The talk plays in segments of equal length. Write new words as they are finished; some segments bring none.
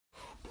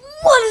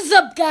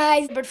up,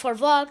 guys? Bird4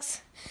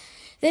 Vlogs.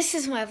 This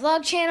is my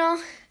vlog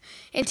channel,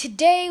 and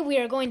today we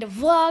are going to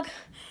vlog.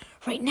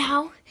 Right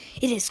now,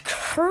 it is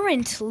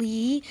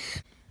currently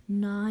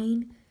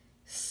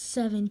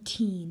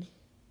 9:17.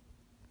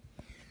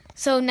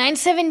 So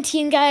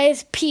 9:17,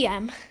 guys,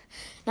 p.m.,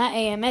 not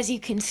a.m. As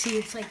you can see,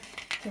 it's like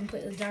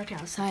completely dark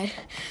outside.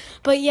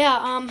 But yeah,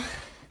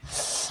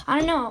 I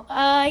don't know.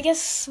 I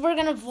guess we're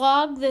gonna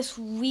vlog this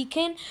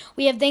weekend.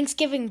 We have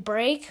Thanksgiving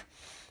break.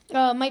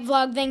 Might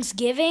vlog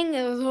Thanksgiving.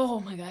 Oh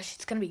my gosh,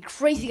 it's gonna be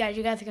crazy, guys.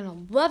 You guys are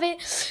gonna love it.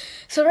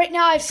 So right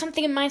now I have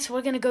something in mind, so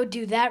we're gonna go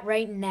do that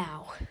right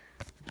now.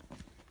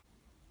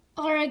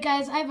 Alright,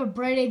 guys, I have a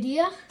bright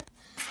idea.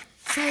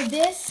 So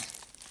this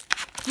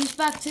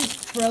box is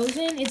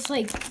frozen. It's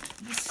like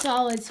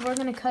solid, so we're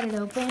gonna cut it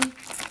open.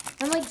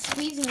 I'm like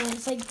squeezing it.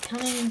 It's like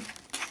coming,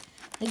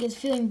 like it's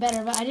feeling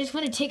better. But I just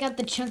want to take out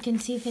the chunk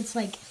and see if it's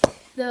like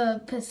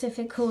the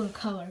Pacific color.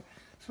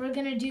 So we're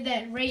gonna do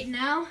that right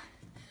now.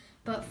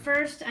 But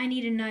first, I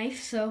need a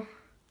knife, so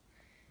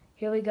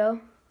here we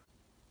go.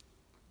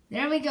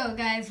 There we go,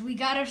 guys. We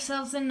got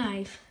ourselves a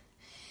knife.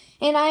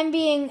 And I'm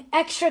being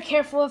extra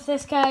careful with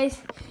this,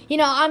 guys. You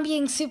know, I'm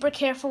being super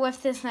careful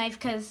with this knife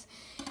because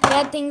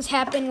bad things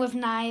happen with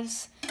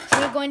knives. So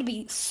we're going to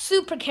be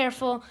super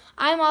careful.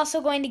 I'm also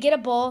going to get a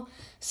bowl,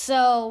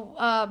 so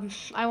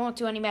I won't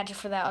do any magic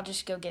for that. I'll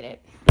just go get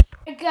it.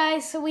 Alright,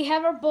 guys, so we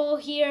have our bowl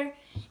here,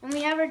 and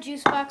we have our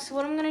juice box. So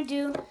what I'm going to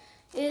do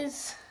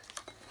is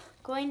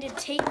going to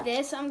take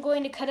this. I'm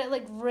going to cut it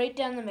like right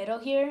down the middle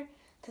here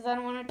because I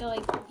don't want it to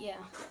like, yeah.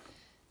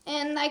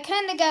 And I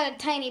kind of got a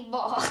tiny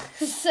ball,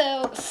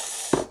 so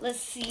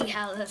let's see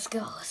how this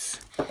goes.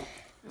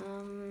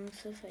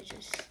 So if I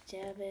just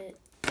stab it,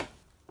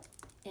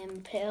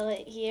 impale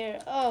it here.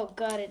 Oh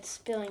God, it's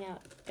spilling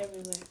out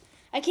everywhere.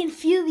 I can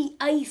feel the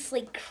ice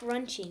like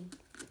crunching.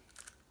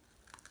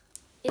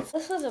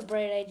 This was a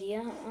bright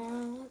idea.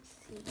 Let's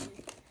see.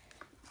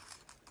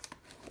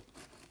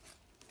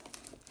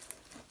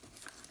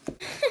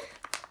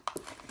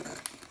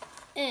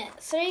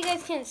 Sorry you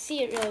guys can't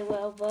see it really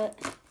well, but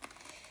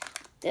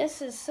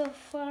this is so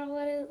far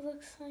what it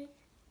looks like.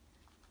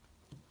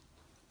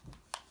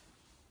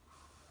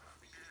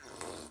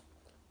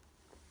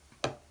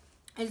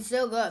 It's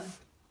so good.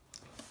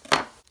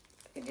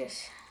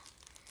 Just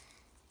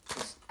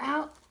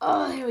out.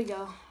 Oh, there we go.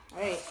 All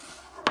right,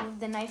 move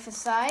the knife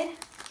aside.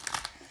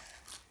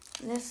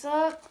 This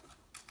up.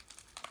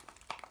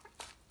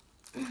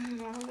 There we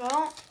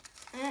go.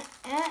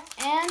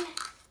 And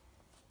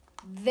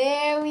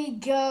there we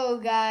go,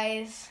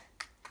 guys.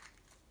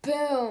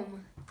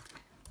 Boom.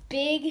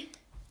 Big,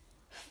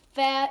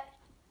 fat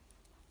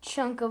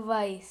chunk of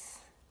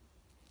ice.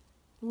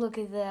 Look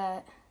at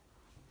that.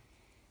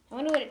 I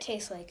wonder what it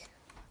tastes like.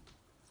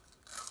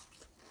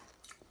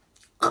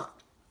 It's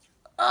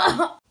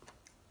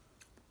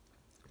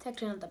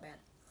actually not that bad.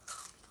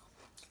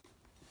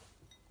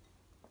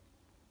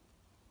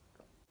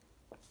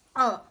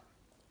 Oh,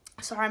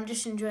 sorry, I'm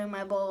just enjoying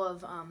my bowl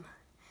of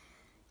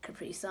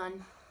Capri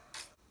Sun.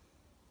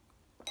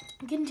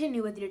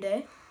 Continue with your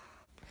day.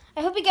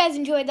 I hope you guys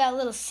enjoyed that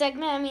little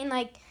segment. I mean,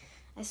 like,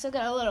 I still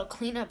got a little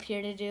cleanup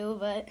here to do,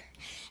 but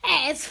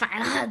hey, it's fine.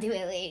 I'll do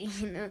it later.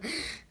 You know,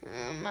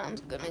 Mom's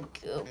gonna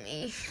kill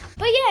me.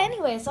 But yeah,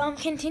 anyways,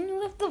 continue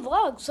with the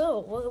vlog. So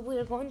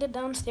we're going to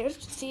downstairs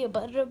to see a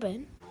Butter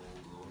Ben.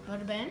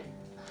 Butter Ben?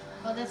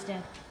 Oh, that's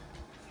Dad.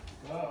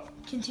 Wow.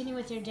 Continue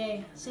with your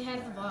day. Say hi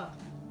to the vlog.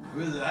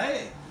 Who's that?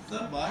 Hey,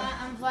 what's up, bud?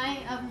 I'm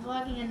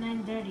vlogging at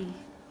 9:30.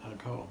 Oh,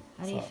 cool.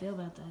 How do you feel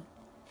about that?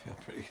 I feel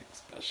pretty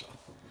special.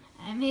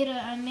 I made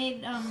a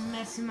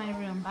mess in my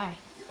room. Bye.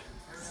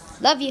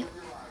 Love you.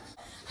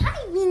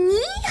 Hi,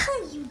 Winnie.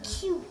 Hi, you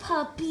cute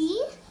puppy.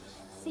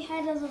 Say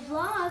hi to the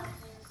vlog.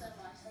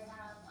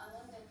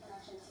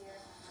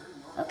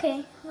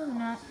 Okay, no, I'm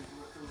not.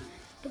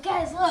 But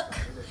guys, look.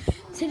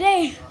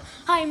 Today,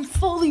 I'm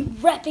fully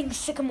repping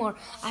Sycamore.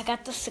 I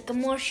got the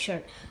Sycamore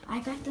shirt.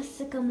 I got the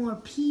Sycamore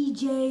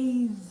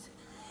PJs.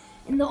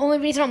 And the only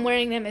reason I'm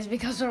wearing them is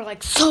because they're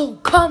like so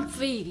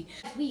comfy.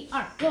 We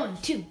are going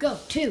to go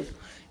to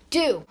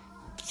do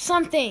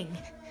something.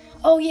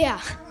 Oh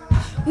yeah,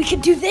 we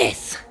could do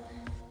this.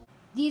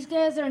 These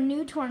guys are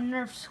new to our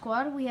Nerf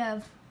squad. We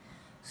have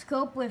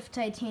Scope with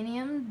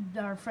Titanium.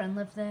 Our friend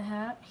left the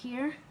hat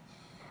here.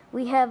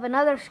 We have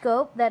another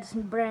Scope that's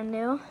brand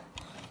new.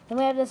 Then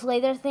we have this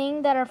laser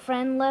thing that our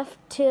friend left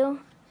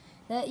too,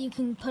 that you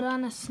can put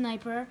on a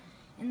sniper.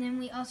 And then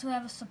we also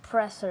have a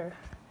suppressor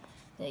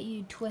that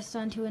you twist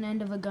onto an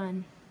end of a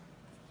gun,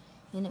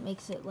 and it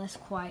makes it less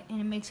quiet,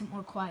 and it makes it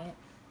more quiet.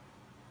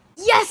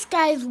 Yes,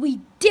 guys, we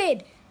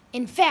did,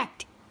 in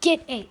fact,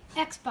 get a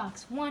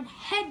Xbox One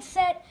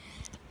headset,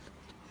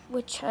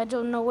 which I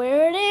don't know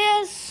where it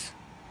is.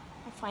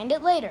 I'll find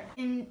it later.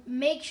 And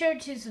make sure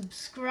to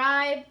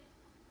subscribe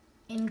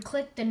and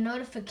click the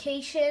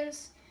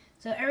notifications,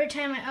 so every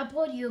time I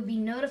upload, you'll be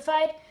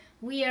notified.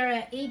 We are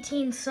at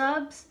 18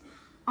 subs,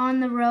 on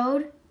the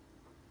road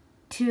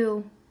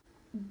to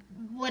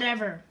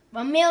whatever,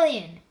 1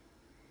 million.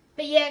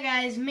 But yeah,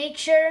 guys, make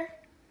sure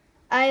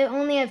I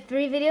only have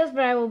 3 videos,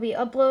 but I will be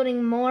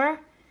uploading more.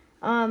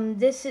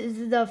 This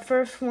is the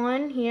first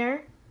one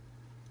here.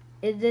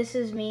 This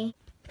is me.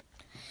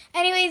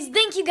 Anyways,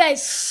 thank you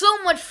guys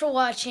so much for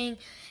watching.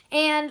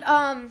 And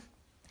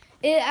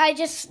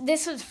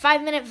this was a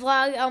 5-minute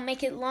vlog. I'll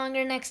make it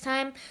longer next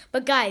time.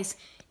 But guys,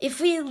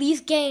 if we at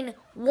least gain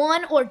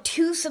 1 or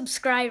 2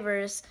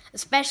 subscribers,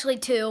 especially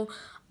 2,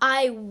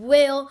 I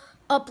will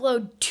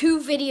upload 2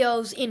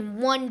 videos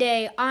in one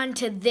day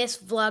onto this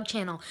vlog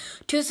channel.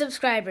 2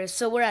 subscribers,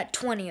 so we're at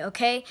 20,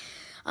 okay?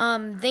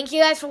 Thank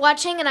you guys for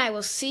watching, and I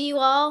will see you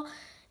all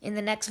in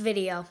the next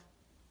video.